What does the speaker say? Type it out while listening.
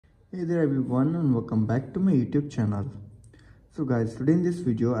Hey there everyone and welcome back to my YouTube channel. So guys, today in this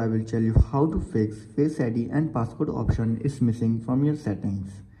video I will tell you how to fix Face ID and passcode option is missing from your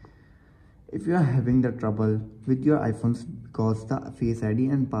settings. If you are having the trouble with your iPhones because the Face ID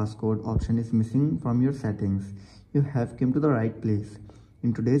and passcode option is missing from your settings, you have come to the right place.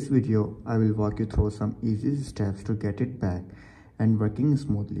 In today's video, I will walk you through some easy steps to get it back and working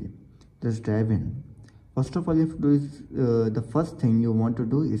smoothly. Let's dive in. First of all, you have to do is the first thing you want to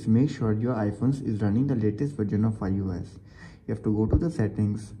do is make sure your iPhone is running the latest version of iOS. You have to go to the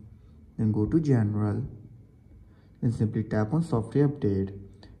settings, then go to general, then simply tap on software update,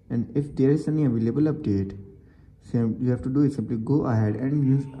 and if there is any available update, you have to do is simply go ahead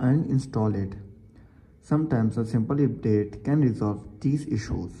and install it. Sometimes a simple update can resolve these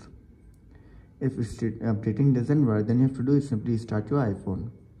issues. If updating doesn't work, then you have to do is simply start your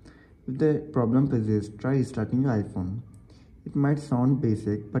iPhone. If the problem persists, try restarting your iPhone. It might sound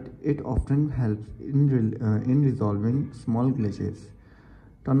basic, but it often helps in resolving small glitches.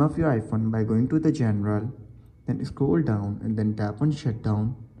 Turn off your iPhone by going to the general, then scroll down and then tap on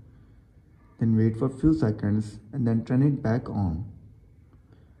shutdown. Then wait for a few seconds and then turn it back on.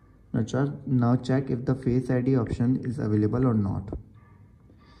 Now check if the Face ID option is available or not.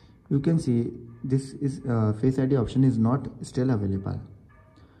 You can see this is Face ID option is not still available.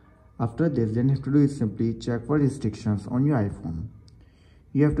 After this, then you have to do is simply check for restrictions on your iPhone.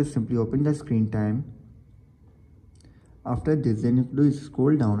 You have to simply open the screen time. After this, then you have to do is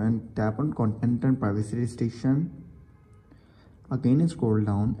scroll down and tap on content and privacy restriction. Again scroll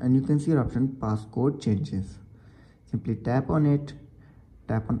down and you can see your option passcode changes. Simply tap on it,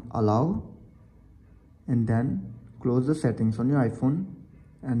 tap on allow, and then close the settings on your iPhone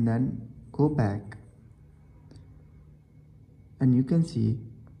and then go back. And you can see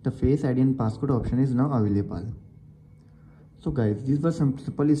the Face ID and passcode option is now available. So guys, these were some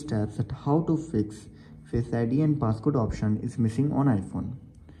simple steps at how to fix Face ID and passcode option is missing on iPhone.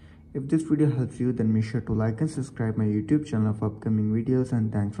 If this video helps you, then make sure to like and subscribe my YouTube channel for upcoming videos,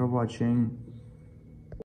 and thanks for watching.